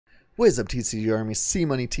What is up, TCG Army?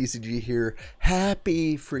 C-Money TCG here.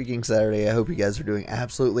 Happy freaking Saturday. I hope you guys are doing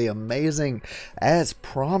absolutely amazing. As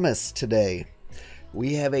promised today,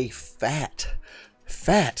 we have a fat,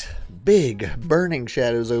 big Burning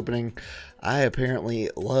Shadows opening. I apparently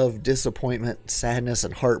love disappointment, sadness,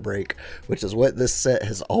 and heartbreak, which is what this set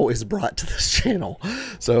has always brought to this channel.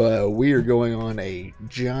 So we are going on a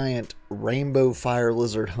giant rainbow fire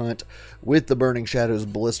lizard hunt with the Burning Shadows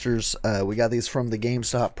blisters. We got these from the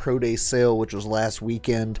GameStop Pro Day sale, which was last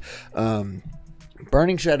weekend.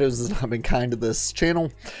 Burning Shadows has not been kind to this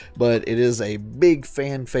channel, but it is a big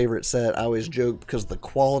fan favorite set. I always joke because the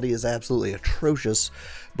quality is absolutely atrocious,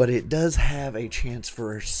 but it does have a chance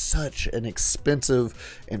for such an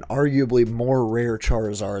expensive and arguably more rare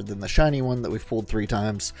Charizard than the shiny one that we've pulled 3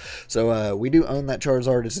 times. So we do own that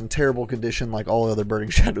Charizard. It's in terrible condition like all other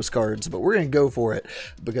Burning Shadows cards, but we're going to go for it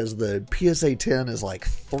because the PSA 10 is like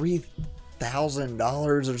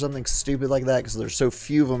 $3,000 or something stupid like that because there's so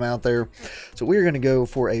few of them out there. So we're going to go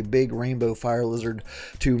for a big rainbow fire lizard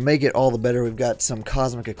to make it all the better. We've got some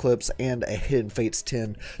Cosmic Eclipse and a Hidden Fates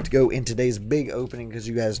 10 to go in today's big opening because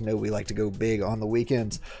you guys know we like to go big on the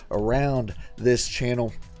weekends around this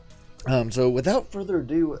channel. So without further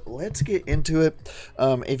ado, let's get into it.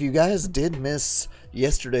 If you guys did miss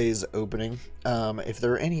yesterday's opening, if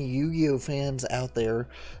there are any Yu-Gi-Oh fans out there,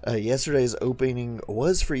 yesterday's opening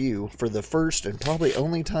was for you for the first and probably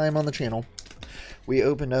only time on the channel. We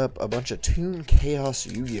opened up a bunch of Toon Chaos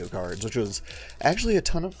Yu-Gi-Oh cards, which was actually a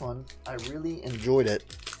ton of fun. I really enjoyed it.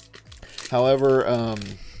 However,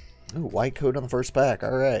 ooh, white code on the first pack.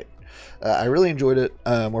 All right. I really enjoyed it.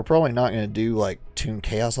 We're probably not going to do like Toon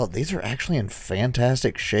Chaos. These are actually in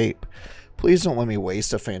fantastic shape. Please don't let me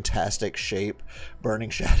waste a fantastic shape Burning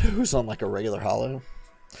Shadows on like a regular holo,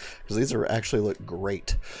 because these are actually look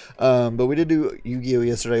great. But we did do Yu-Gi-Oh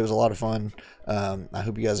yesterday. It was a lot of fun. I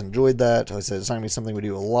hope you guys enjoyed that. Like I said, it's not going to be something we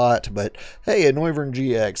do a lot, but hey, a Noivern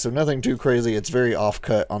GX, so nothing too crazy. It's very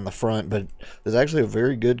off-cut on the front, but there's actually a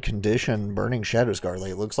very good condition Burning Shadows card.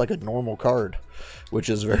 Like, it looks like a normal card, which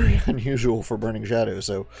is very unusual for Burning Shadows.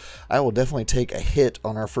 So I will definitely take a hit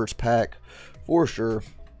on our first pack for sure.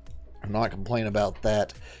 I'm not complaining about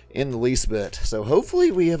that in the least bit. So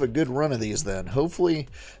hopefully we have a good run of these then. Hopefully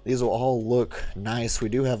these will all look nice. We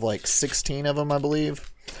do have like 16 of them, I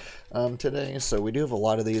believe, today. So we do have a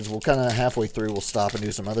lot of these. We'll kind of halfway through, we'll stop and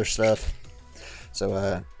do some other stuff.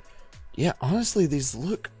 So, yeah, honestly, these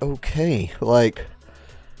look okay. Like,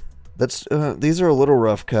 that's these are a little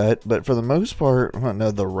rough cut, but for the most part, well, no,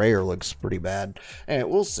 the rare looks pretty bad. And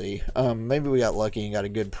we'll see. Maybe we got lucky and got a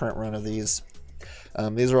good print run of these.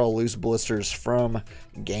 These are all loose blisters from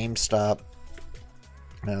GameStop.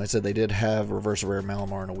 I said they did have Reverse Rare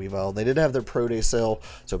Malamar and a Weavile. They did have their Pro Day sale,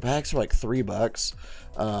 so packs were like $3.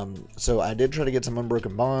 So I did try to get some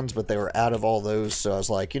Unbroken Bonds, but they were out of all those. So I was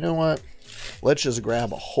like, you know what? Let's just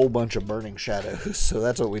grab a whole bunch of Burning Shadows. So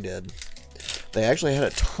that's what we did. They actually had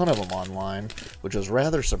a ton of them online, which was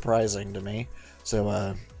rather surprising to me.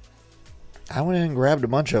 So I went in and grabbed a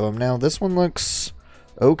bunch of them. Now this one looks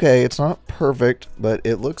okay. It's not perfect, but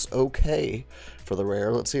it looks okay for the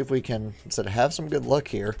rare. Let's see if we can, instead of have some good luck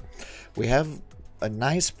here, we have a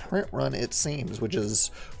nice print run, it seems, which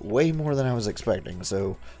is way more than I was expecting.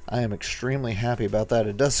 So I am extremely happy about that.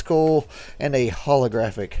 A Duskull and a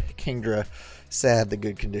holographic Kingdra. Sad the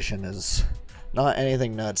good condition is not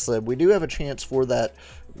anything nuts. We do have a chance for that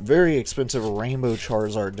very expensive Rainbow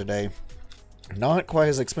Charizard today. Not quite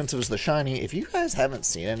as expensive as the shiny. If you guys haven't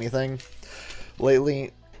seen anything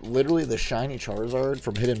lately, literally the shiny Charizard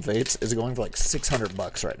from Hidden Fates is going for like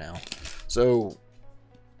 $600 right now. So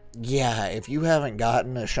yeah, if you haven't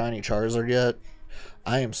gotten a shiny Charizard yet,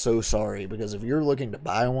 I am so sorry, because if you're looking to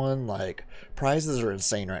buy one, like, prices are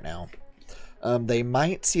insane right now. They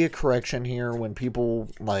might see a correction here when people,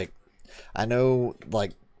 like, I know,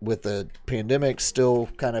 like, with the pandemic still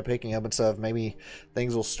kind of picking up and stuff, maybe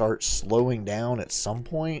things will start slowing down at some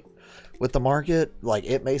point with the market. Like,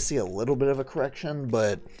 it may see a little bit of a correction,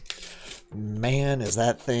 but man, is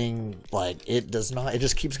that thing, like, it does not, it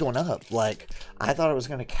just keeps going up. Like, I thought it was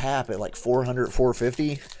going to cap at like 400,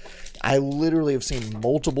 450. I literally have seen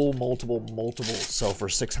multiple sell for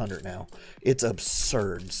 600 now. It's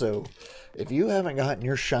absurd. So if you haven't gotten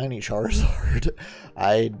your shiny Charizard,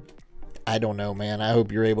 I don't know, man. I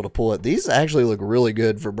hope you're able to pull it. These actually look really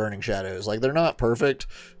good for Burning Shadows. Like, they're not perfect,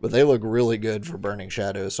 but they look really good for Burning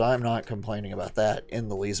Shadows. So I'm not complaining about that in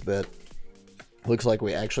the least bit. Looks like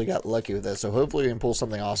we actually got lucky with this. So hopefully we can pull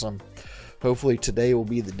something awesome. Hopefully today will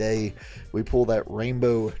be the day we pull that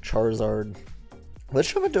Rainbow Charizard.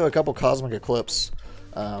 Let's jump into a couple Cosmic Eclipse.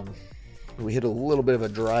 We hit a little bit of a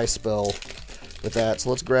dry spell with that. So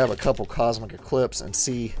let's grab a couple Cosmic Eclipse and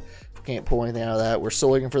see if we can't pull anything out of that. We're still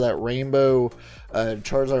looking for that rainbow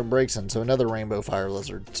Charizard Braixen, so another rainbow fire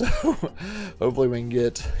lizard. So hopefully we can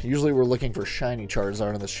get, usually we're looking for shiny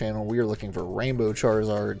Charizard on this channel. We are looking for rainbow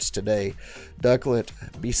Charizards today. Ducklet,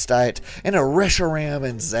 Beastite, and a Reshiram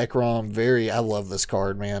and Zekrom. I love this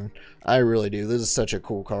card, man. I really do. This is such a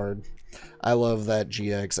cool card. I love that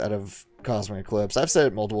GX out of Cosmic Eclipse. I've said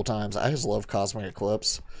it multiple times. I just love Cosmic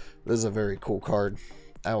Eclipse. This is a very cool card.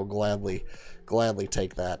 I will gladly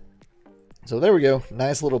take that. So there we go.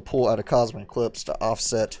 Nice little pull out of Cosmic Eclipse to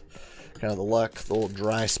offset kind of the luck, the little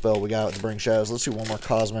dry spell we got with the Burning Shadows. Let's do one more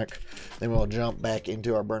Cosmic, then we'll jump back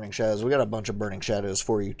into our Burning Shadows. We got a bunch of Burning Shadows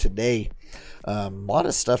for you today. A lot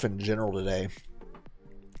of stuff in general today.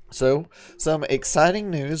 So, some exciting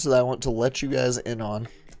news that I want to let you guys in on.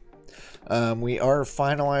 We are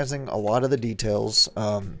finalizing a lot of the details.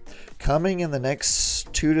 Coming in the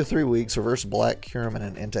next 2 to 3 weeks, Reverse Black, Kiriman,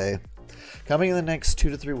 and Entei. Coming in the next 2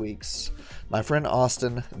 to 3 weeks, my friend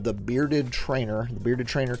Austin, the Bearded Trainer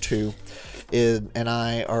 2, and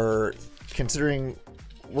I are considering,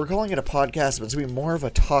 we're calling it a podcast, but it's going to be more of a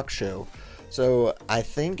talk show. So I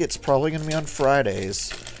think it's probably going to be on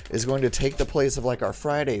Fridays. Is going to take the place of like our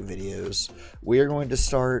Friday videos. We are going to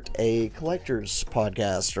start a collector's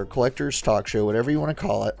podcast or collector's talk show, whatever you want to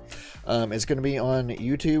call it. It's going to be on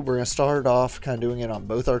YouTube. We're going to start off kind of doing it on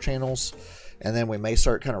both our channels, and then we may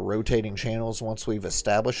start kind of rotating channels once we've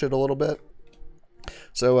established it a little bit.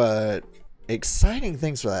 So exciting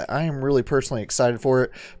things for that. I am really personally excited for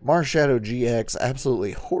it. Marshadow GX,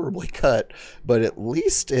 absolutely horribly cut, but at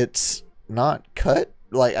least it's not cut.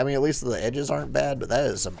 Like, I mean, at least the edges aren't bad, but that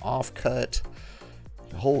is some off cut.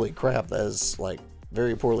 Holy crap, that is like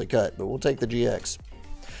very poorly cut, but we'll take the GX.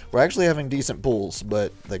 We're actually having decent pulls,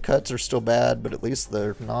 but the cuts are still bad, but at least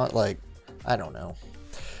they're not like, I don't know.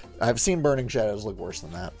 I've seen Burning Shadows look worse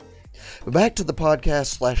than that. But back to the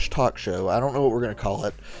podcast / talk show. I don't know what we're going to call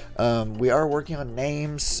it. We are working on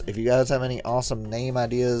names. If you guys have any awesome name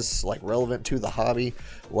ideas, like relevant to the hobby,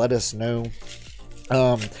 let us know.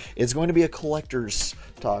 It's going to be a collector's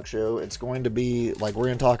talk show. It's going to be like, we're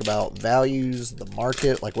going to talk about values, the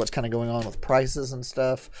market, like what's kind of going on with prices and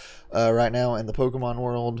stuff right now in the Pokemon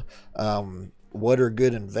world. What are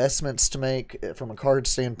good investments to make from a card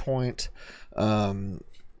standpoint.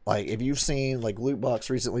 Like, if you've seen, like, Lootbox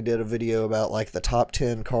recently did a video about, like, the top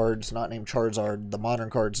 10 cards, not named Charizard, the modern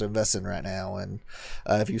cards to invest in right now. And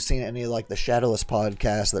if you've seen any, like, the Shadowless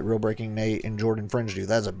podcast that Real Breaking Nate and Jordan Fringe do,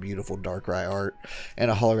 that's a beautiful Darkrai art and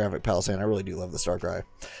a holographic Palisade. I really do love this Darkrai.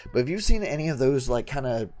 But if you've seen any of those, like, kind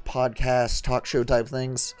of podcast, talk show type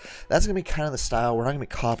things, that's going to be kind of the style. We're not going to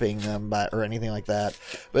be copying them or anything like that.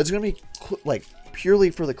 But it's going to be, like, purely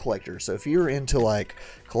for the collectors. So if you're into like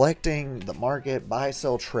collecting, the market, buy,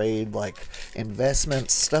 sell, trade, like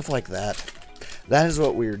investments, stuff like that, that is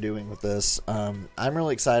what we're doing with this. I'm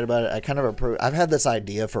really excited about it. I've had this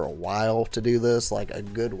idea for a while to do this, like a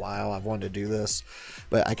good while. I've wanted to do this,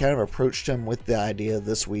 but I kind of approached him with the idea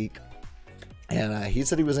this week, and he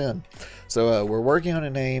said he was in. So we're working on a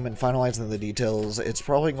name and finalizing the details. It's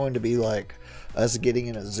probably going to be like us getting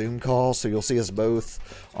in a Zoom call, so you'll see us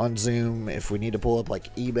both on Zoom. If we need to pull up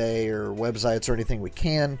like eBay or websites or anything, we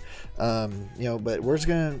can. You know, but we're just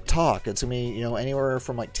gonna talk. It's gonna be, you know, anywhere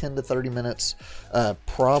from like 10 to 30 minutes.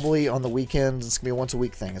 Probably on the weekends. It's gonna be a once a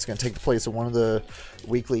week thing. It's gonna take the place of one of the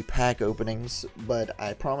weekly pack openings, but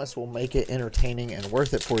I promise we'll make it entertaining and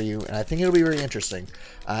worth it for you. And I think it'll be very interesting.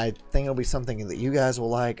 I think it'll be something that you guys will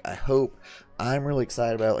like. I hope. I'm really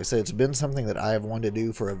excited about it. Like I said, it's been something that I've wanted to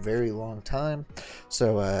do for a very long time.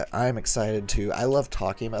 So I'm excited to. I love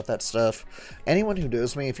talking about that stuff. Anyone who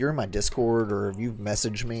knows me, if you're in my Discord or if you've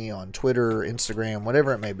messaged me on Twitter, Instagram,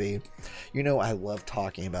 whatever it may be, you know I love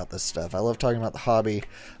talking about this stuff. I love talking about the hobby.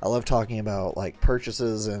 I love talking about like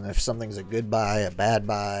purchases and if something's a good buy, a bad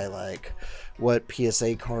buy, like what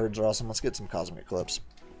PSA cards are awesome. Let's get some Cosmic Eclipse.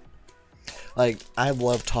 Like, I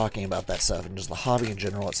love talking about that stuff and just the hobby in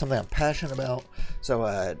general. It's something I'm passionate about.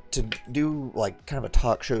 So to do like kind of a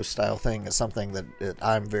talk show style thing is something that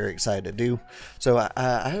I'm very excited to do. So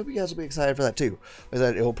I hope you guys will be excited for that too.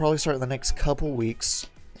 That it will probably start in the next couple weeks.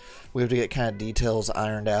 We have to get kind of details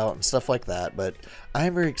ironed out and stuff like that, but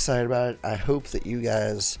I'm very excited about it. I hope that you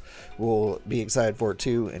guys will be excited for it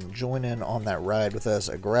too and join in on that ride with us.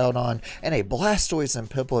 A Groudon and a Blastoise and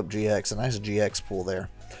Piplup GX, a nice GX pool there.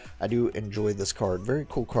 I do enjoy this card. Very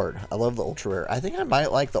cool card. I love the Ultra Rare. I think I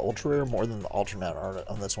might like the Ultra Rare more than the alternate art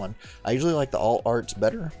on this one. I usually like the alt arts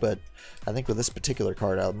better, but I think with this particular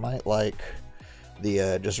card, I might like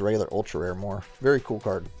the just regular Ultra Rare more. Very cool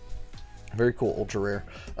card. Very cool, ultra rare.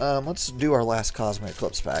 Let's do our last Cosmic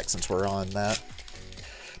Eclipse pack since we're on that.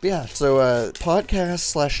 But yeah, so podcast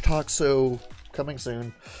slash talk show coming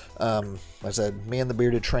soon. Like I said, me and the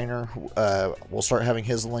Bearded Trainer, we'll start having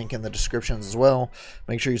his link in the descriptions as well.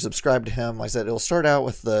 Make sure you subscribe to him. Like I said, it'll start out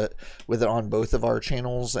with it on both of our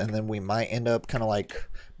channels, and then we might end up kind of like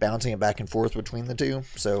bouncing it back and forth between the two.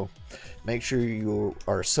 So make sure you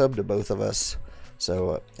are subbed to both of us.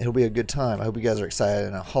 So it'll be a good time. I hope you guys are excited,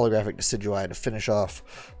 and a holographic Decidueye to finish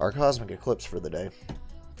off our Cosmic Eclipse for the day.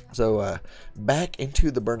 So back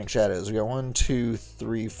into the Burning Shadows. We got 1, 2,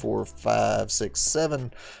 3, 4, 5, 6,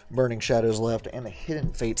 7 Burning Shadows left, and a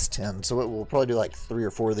Hidden Fates 10. So we'll probably do like 3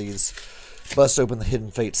 or 4 of these. Bust open the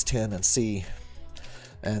Hidden Fates 10 and see.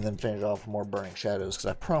 And then finish off with more Burning Shadows,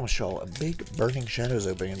 because I promise y'all a big Burning Shadows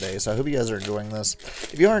opening day. So I hope you guys are enjoying this.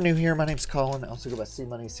 If you are new here, my name's Colin. I also go by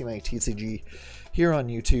C-Money TCG here on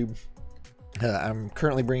YouTube. I'm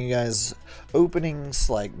currently bringing you guys openings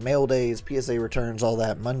like mail days, PSA returns, all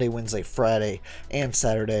that, Monday, Wednesday, Friday, and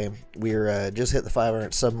Saturday. We're just hit the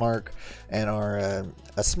 500 sub mark and are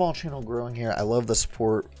a small channel growing here. I love the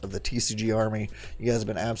support of the TCG Army. You guys have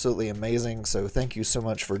been absolutely amazing, so thank you so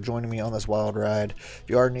much for joining me on this wild ride. If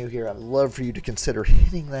you are new here, I'd love for you to consider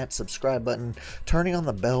hitting that subscribe button, turning on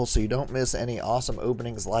the bell so you don't miss any awesome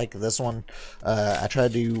openings like this one. I try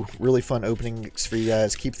to do really fun openings for you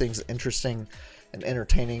guys, keep things interesting and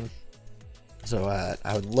entertaining. So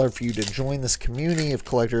I would love for you to join this community of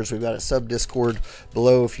collectors. We've got a sub Discord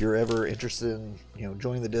below if you're ever interested in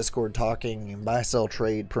joining the Discord, talking, you can buy, sell,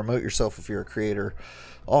 trade, promote yourself if you're a creator,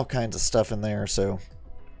 all kinds of stuff in there. So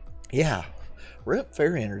yeah, rip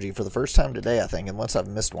Fairy Energy for the first time today, I think, unless I've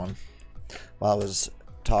missed one while I was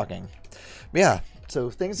talking. But yeah,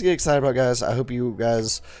 so things to get excited about, guys. I hope you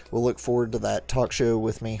guys will look forward to that talk show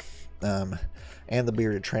with me and the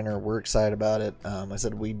Bearded Trainer. We're excited about it. I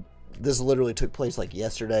said this literally took place like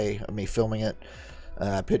yesterday of me filming it.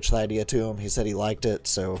 I pitched the idea to him. He said he liked it,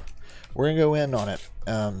 so we're gonna go in on it.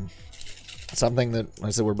 Something that, like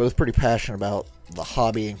I said, we're both pretty passionate about, the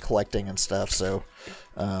hobby and collecting and stuff. So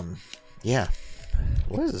yeah,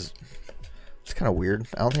 what is, it's kind of weird.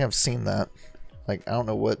 I don't think I've seen that. Like, I don't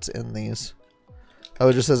know what's in these. Oh,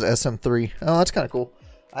 it just says SM3. Oh, that's kind of cool.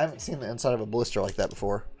 I haven't seen the inside of a blister like that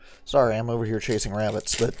before. Sorry, I'm over here chasing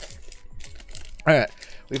rabbits, but alright,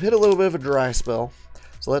 we've hit a little bit of a dry spell,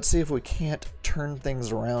 so let's see if we can't turn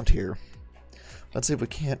things around here.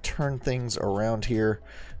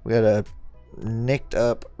 We had a nicked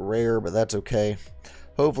up rare, but that's okay.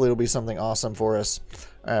 Hopefully it'll be something awesome for us.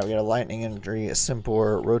 Alright, we got a Lightning Entry, a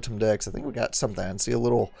Simpor, Rotom Dex. I think we got something. I see a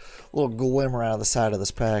little glimmer out of the side of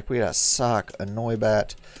this pack. We got a Sock, a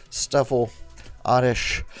Noibat, Stuffle,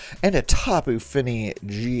 Oddish, and a Tapu Fini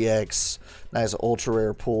GX. Nice ultra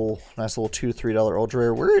rare pull. Nice little $2-3 ultra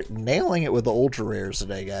rare. We're nailing it with the ultra rares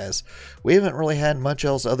today, guys. We haven't really had much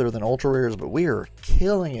else other than ultra rares, but we are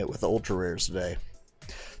killing it with the ultra rares today.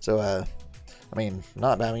 So I mean,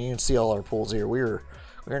 not bad. I mean, you can see all our pulls here. We're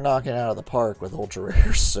knocking it out of the park with ultra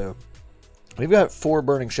rares. So we've got 4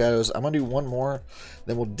 Burning Shadows. I'm gonna do one more,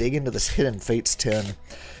 then we'll dig into this Hidden Fates 10,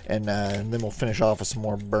 and then we'll finish off with some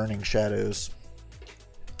more Burning Shadows.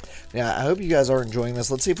 Yeah, I hope you guys are enjoying this.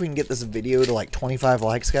 Let's see if we can get this video to like 25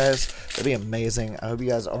 likes, guys. That'd be amazing. I hope you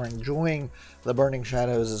guys are enjoying the Burning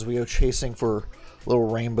Shadows as we go chasing for little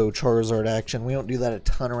Rainbow Charizard action. We don't do that a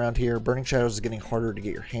ton around here. Burning Shadows is getting harder to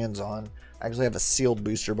get your hands on. I actually have a sealed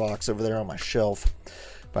booster box over there on my shelf,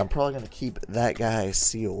 but I'm probably going to keep that guy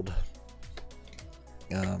sealed.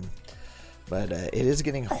 But it is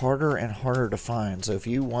getting harder and harder to find. So if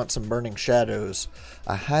you want some Burning Shadows,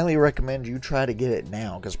 I highly recommend you try to get it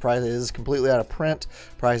now, because price is completely out of print.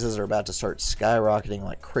 Prices are about to start skyrocketing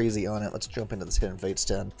like crazy on it. Let's jump into this Hidden Fates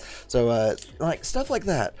 10. So like stuff like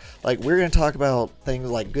that. Like, we're going to talk about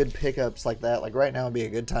things like good pickups like that. Like right now would be a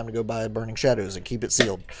good time to go buy Burning Shadows and keep it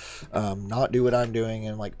sealed. Not do what I'm doing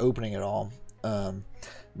and like opening it all.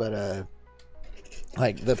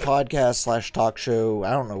 Like the podcast slash talk show,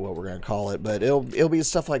 I don't know what we're gonna call it, but it'll be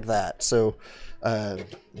stuff like that. So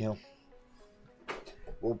we'll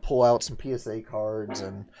pull out some PSA cards,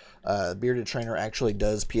 and Bearded Trainer actually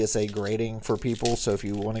does PSA grading for people. So if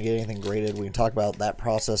you want to get anything graded, we can talk about that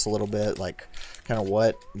process a little bit, like kind of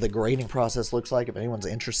what the grading process looks like if anyone's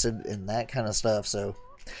interested in that kind of stuff. So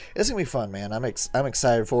it's gonna be fun, man. I'm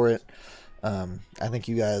excited for it. I think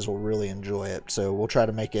you guys will really enjoy it. So we'll try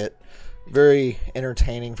to make it very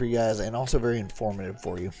entertaining for you guys, and also very informative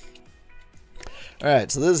for you.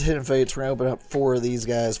 Alright, so this is Hidden Fates. We're going to open up 4 of these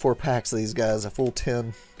guys, 4 packs of these guys, a full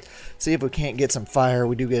 10. See if we can't get some fire.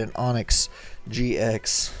 We do get an Onyx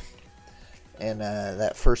GX. And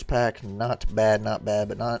that first pack, not bad,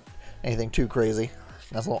 but anything too crazy.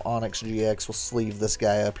 Nice little Onyx GX. We'll sleeve this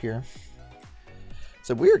guy up here.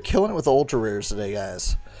 So we are killing it with the ultra rares today,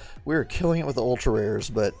 guys. We are killing it with the ultra rares,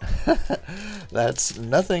 but that's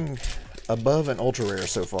nothing above an ultra rare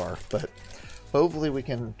so far. But hopefully we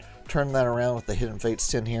can turn that around with the Hidden Fates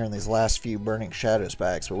 10 here in these last few Burning Shadows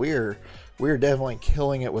packs. But we are definitely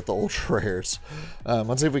killing it with the ultra rares.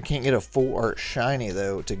 Let's see if we can't get a full art shiny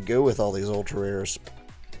though to go with all these ultra rares.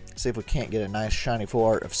 See if we can't get a nice shiny full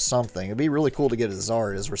art of something. It'd be really cool to get a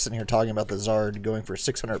Zard, as we're sitting here talking about the Zard going for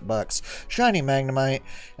 600 bucks. Shiny Magnemite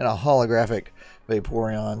and a holographic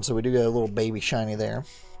Vaporeon. So we do get a little baby shiny there.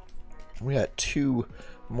 We got 2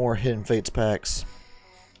 more Hidden Fates packs.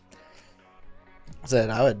 Said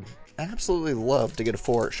I would absolutely love to get a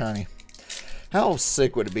full art shiny. How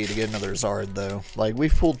sick would it be to get another Zard though? Like,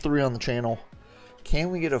 we've pulled 3 on the channel.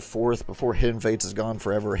 Can we get a 4th before Hidden Fates is gone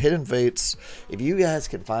forever? Hidden Fates, if you guys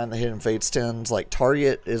can find the Hidden Fates 10s, like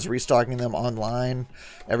Target is restocking them online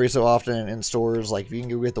every so often in stores. Like, if you can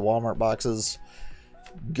go get the Walmart boxes,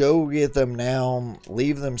 go get them now.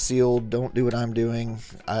 Leave them sealed. Don't do what I'm doing.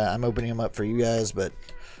 I'm opening them up for you guys, but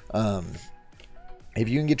if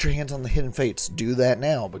you can get your hands on the Hidden Fates, do that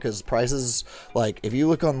now, because prices, like, if you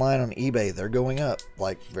look online on eBay, they're going up,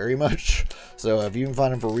 like, very much. So if you can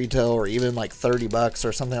find them for retail or even like 30 bucks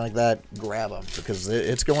or something like that, grab them, because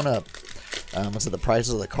it's going up. I said the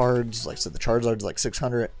prices of the cards, like I said, the Charizard's like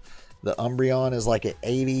 600. The Umbreon is like at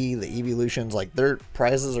 80. The Evolutions, like, their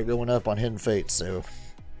prices are going up on Hidden Fates. So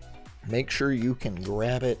make sure you can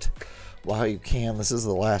grab it while you can. This is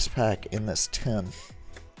the last pack in this 10.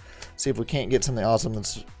 See if we can't get something awesome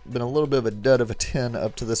that's been a little bit of a dud of a 10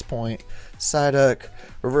 up to this point. Psyduck,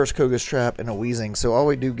 Reverse Koga's Trap, and a Weezing. So all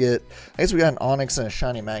we do get, I guess we got an Onyx and a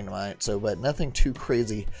Shiny Magnemite, so, but nothing too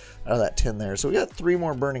crazy out of that 10 there. So we got 3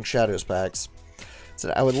 more Burning Shadows packs.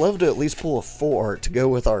 So I would love to at least pull a full art to go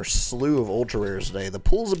with our slew of ultra rares today. The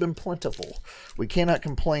pulls have been plentiful. We cannot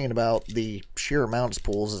complain about the sheer amounts of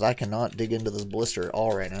pulls, as I cannot dig into this blister at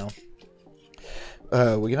all right now.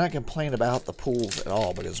 We cannot complain about the pulls at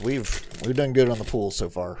all, because we've done good on the pulls so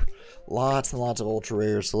far. Lots and lots of ultra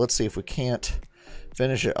rares. So let's see if we can't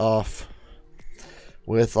finish it off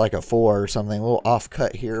with like a 4 or something. A little off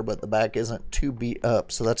cut here, but the back isn't too beat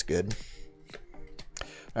up, so that's good.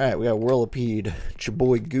 Alright, we got Whirlipede,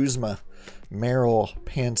 Chaboy Guzma, Meryl,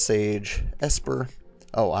 Pansage, Esper.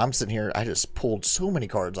 Oh, I'm sitting here, I just pulled so many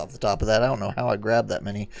cards off the top of that. I don't know how I grabbed that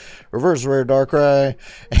many. Reverse Rare Darkrai,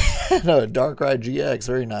 and a Darkrai GX,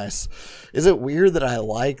 very nice. Is it weird that I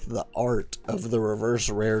like the art of the Reverse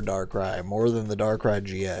Rare Darkrai more than the Darkrai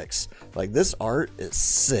GX? Like, this art is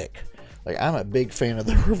sick. Like, I'm a big fan of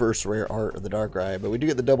the Reverse Rare art of the Darkrai, but we do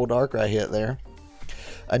get the double Darkrai hit there.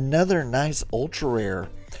 Another nice ultra rare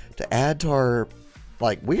to add to our...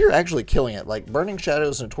 Like, we are actually killing it. Like, Burning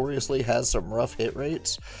Shadows notoriously has some rough hit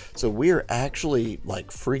rates. So we are actually, like,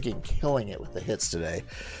 freaking killing it with the hits today.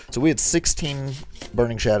 So we had 16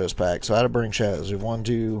 Burning Shadows packs. So out of Burning Shadows, we have 1,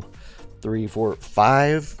 2, 3, 4,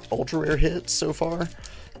 5 ultra rare hits so far.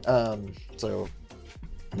 So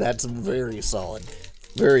that's very solid.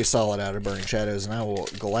 Very solid out of Burning Shadows. And I will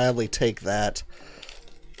gladly take that.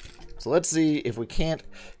 So let's see if we can't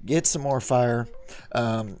get some more fire.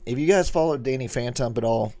 If you guys follow Danny Phantom at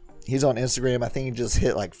all, he's on Instagram. I think he just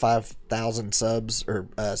hit like 5,000 subs, or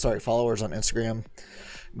followers on Instagram.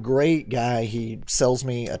 Great guy. He sells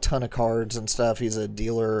me a ton of cards and stuff. He's a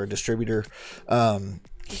dealer or a distributor.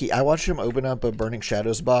 I watched him open up a Burning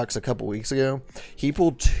Shadows box a couple weeks ago. He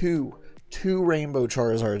pulled two Rainbow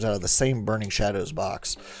Charizards out of the same Burning Shadows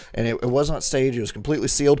box, and it wasn't on stage. It was completely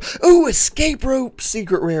sealed. Oh, Escape Rope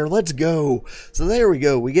secret rare. Let's go. So there we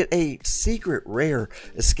go. We get a secret rare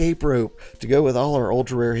Escape Rope to go with all our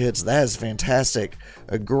ultra rare hits. That is fantastic.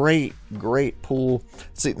 A great pull.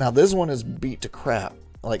 See, now this one is beat to crap.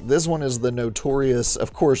 Like, this one is the notorious,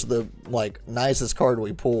 of course, the, like, nicest card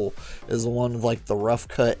we pull is the one with, like, the rough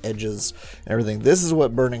cut edges and everything. This is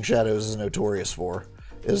what Burning Shadows is notorious for.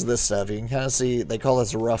 Is this stuff. You can kind of see, they call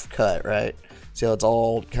this a rough cut, right? See how it's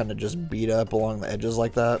all kind of just beat up along the edges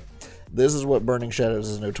like that? This is what Burning Shadows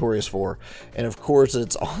is notorious for. And of course,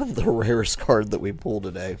 it's on the rarest card that we pulled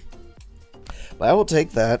today. But I will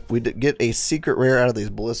take that. We did get a secret rare out of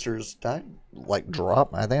these blisters. Did I, like,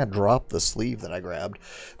 drop? I think I dropped the sleeve that I grabbed.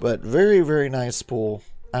 But very, very nice pull.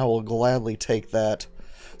 I will gladly take that.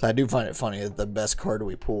 I do find it funny that the best card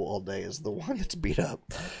we pull all day is the one that's beat up.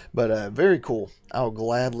 But very cool. I'll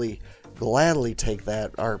gladly take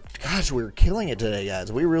that. Gosh, we're killing it today,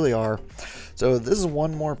 guys. We really are. So this is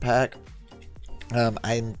one more pack.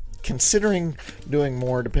 I considering doing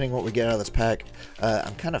more depending what we get out of this pack.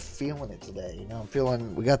 I'm kind of feeling it today. You know, I'm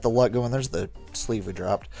feeling we got the luck going. There's the sleeve we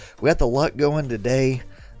dropped. We got the luck going today.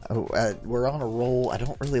 We're on a roll. I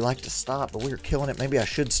don't really like to stop, but we're killing it. Maybe I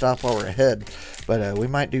should stop while we're ahead, but we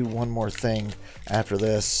might do one more thing after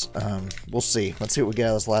this. We'll see. Let's see what we get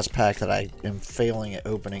out of this last pack that I am failing at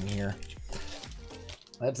opening here.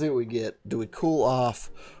 Let's see what we get. Do we cool off,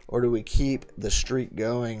 or do we keep the streak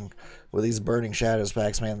going with these Burning Shadows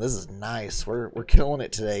packs? Man, this is nice. We're killing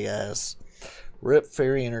it today, guys. Rip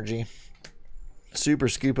Fairy Energy, Super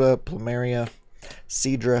Scoop Up, Plumeria,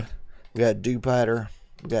 Seadra. We got Dewpider.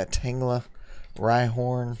 We got Tangela,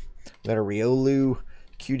 Rhyhorn, we got a Riolu,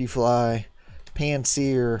 Cutiefly,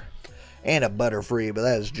 Panseer, and a Butterfree, but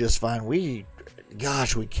that is just fine.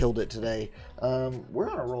 Gosh, we killed it today. We're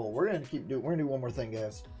on a roll. We're gonna keep doing. We're gonna do one more thing,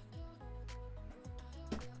 guys.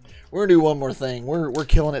 We're gonna do one more thing. We're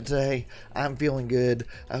killing it today. I'm feeling good.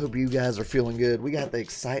 I hope you guys are feeling good. We got the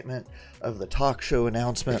excitement of the talk show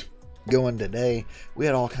announcement going today. We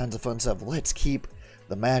had all kinds of fun stuff. Let's keep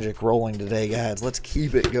the magic rolling today, guys. Let's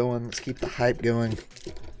keep it going. Let's keep the hype going.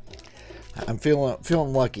 I'm feeling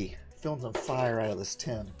lucky. Feeling some fire out of this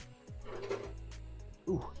tin.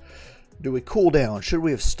 Ooh. Do we cool down? Should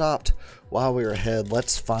we have stopped while we were ahead?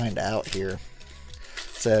 Let's find out here.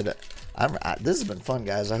 This has been fun,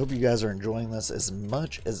 guys. I hope you guys are enjoying this as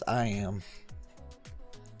much as I am.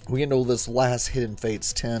 We get into this last Hidden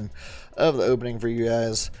Fates 10 of the opening for you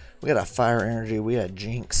guys. We got a Fire Energy, we got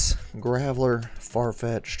Jinx, Graveler,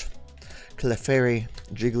 Farfetch'd, Clefairy,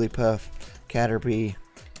 Jigglypuff, Caterpie,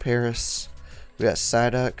 Paris. We got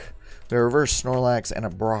Psyduck, we got Reverse Snorlax, and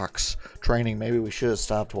a Brox training. Maybe we should have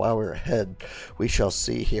stopped while we were ahead. We shall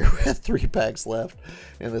see here. We have 3 packs left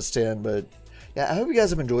in this 10, but yeah, I hope you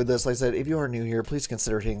guys have enjoyed this. Like I said, if you are new here, please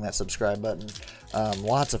consider hitting that subscribe button.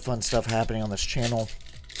 Lots of fun stuff happening on this channel.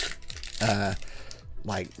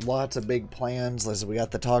 Like lots of big plans. Listen, we got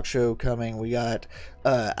the talk show coming. We got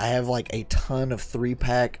I have like a ton of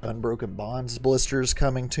 3-pack Unbroken Bonds blisters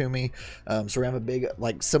coming to me. So we have a big,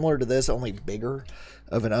 like similar to this, only bigger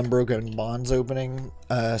of an Unbroken Bonds opening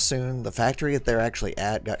soon. The factory that they're actually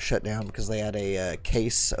at got shut down because they had a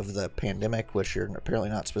case of the pandemic, which you're apparently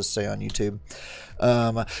not supposed to say on YouTube.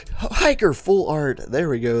 Hiker Full Art, there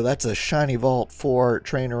we go. That's a Shiny Vault Full Art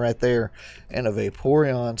trainer right there, and a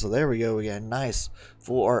Vaporeon. So there we go. We got a nice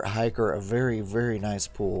Full Art Hiker, a very, very nice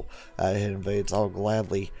pull out of Hidden Fates. I'll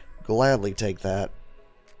gladly take that.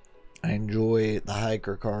 I enjoy the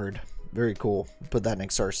Hiker card. Very cool. Put that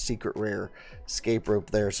next to our secret rare Escape Rope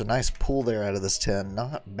there. So nice pull there out of this 10.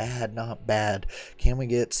 Not bad, not bad. Can we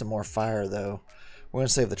get some more fire though? We're going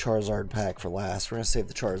to save the Charizard pack for last. We're going to save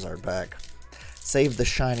the Charizard pack. Save the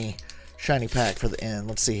shiny pack for the end.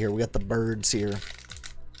 Let's see here. We got the birds here.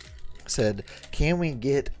 Said, can we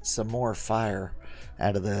get some more fire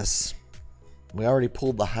out of this? We already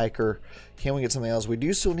pulled the Hiker. Can we get something else? We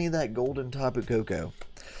do still need that golden Tapu Koko.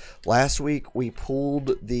 Last week we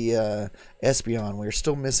pulled the Espeon. We are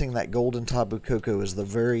still missing that golden Tapu Koko as the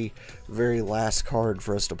very, very last card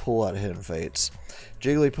for us to pull out of Hidden Fates.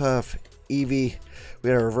 Jigglypuff, Eevee, we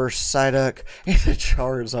got a reverse Psyduck, and a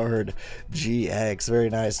Charizard GX. Very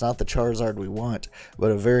nice. Not the Charizard we want,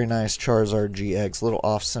 but a very nice Charizard GX. A little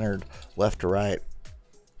off-centered left to right.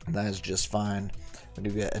 And that is just fine. We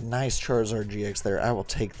do get a nice Charizard GX there. I will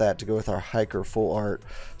take that to go with our Hiker Full Art.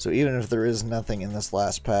 So even if there is nothing in this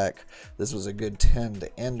last pack, this was a good 10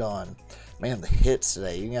 to end on. Man, the hits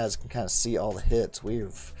today. You guys can kind of see all the hits.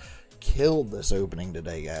 We've killed this opening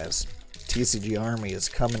today, guys. TCG Army is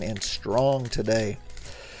coming in strong today.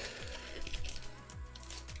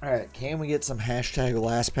 Alright, can we get some hashtag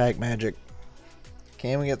last pack magic?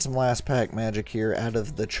 Can we get some last pack magic here out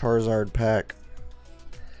of the Charizard pack?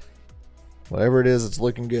 Whatever it is, it's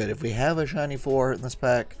looking good. If we have a shiny 4 in this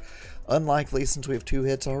pack, unlikely since we have 2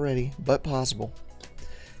 hits already, but possible.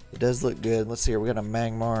 It does look good. Let's see here. We got a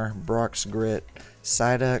Magmar, Brock's Grit,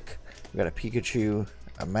 Psyduck. We got a Pikachu,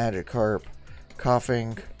 a Magikarp,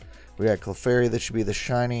 Coughing. We got Clefairy. That should be the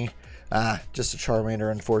shiny. Just a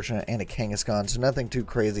Charmander, unfortunate, and a Kangaskhan. So nothing too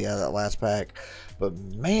crazy out of that last pack. But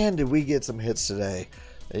man, did we get some hits today.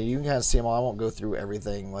 You can kind of see them all. I won't go through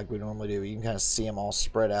everything like we normally do. You can kind of see them all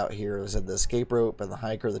spread out here. We said the Escape Rope and the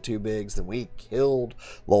Hiker, the 2 bigs. Then we killed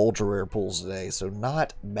the ultra rare pulls today. So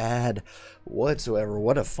not bad whatsoever.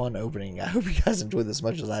 What a fun opening. I hope you guys enjoyed this as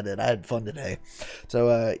much as I did. I had fun today.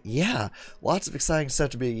 So yeah, lots of exciting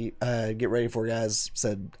stuff to be get ready for, guys.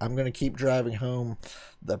 Said I'm going to keep driving home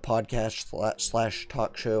the podcast slash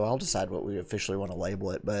talk show. I'll decide what we officially want to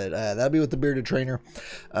label it, but that'll be with the Bearded Trainer.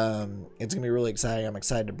 It's gonna be really exciting. I'm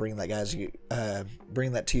excited excited to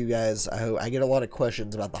bring that to you guys. I get a lot of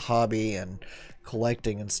questions about the hobby and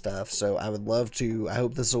collecting and stuff, so I would love to. I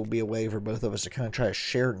hope this will be a way for both of us to kind of try to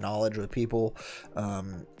share knowledge with people.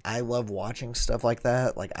 I love watching stuff like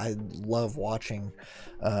that. Like, I love watching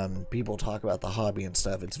people talk about the hobby and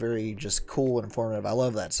stuff. It's very just cool and informative. I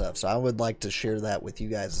love that stuff, so I would like to share that with you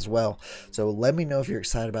guys as well. So let me know if you're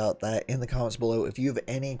excited about that in the comments below. If you have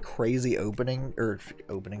any crazy openings,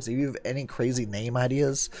 if you have any crazy name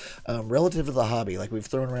ideas relative to the hobby, like we've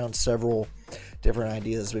thrown around several different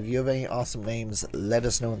ideas, but if you have any awesome names, let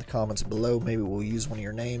us know in the comments below. Maybe we'll use one of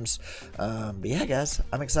your names. But yeah, guys,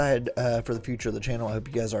 I'm excited for the future of the channel. I hope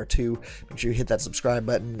you guys are too. Make sure you hit that subscribe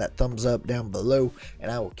button, that thumbs up down below, and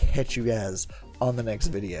I will catch you guys on the next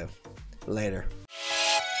video. Later.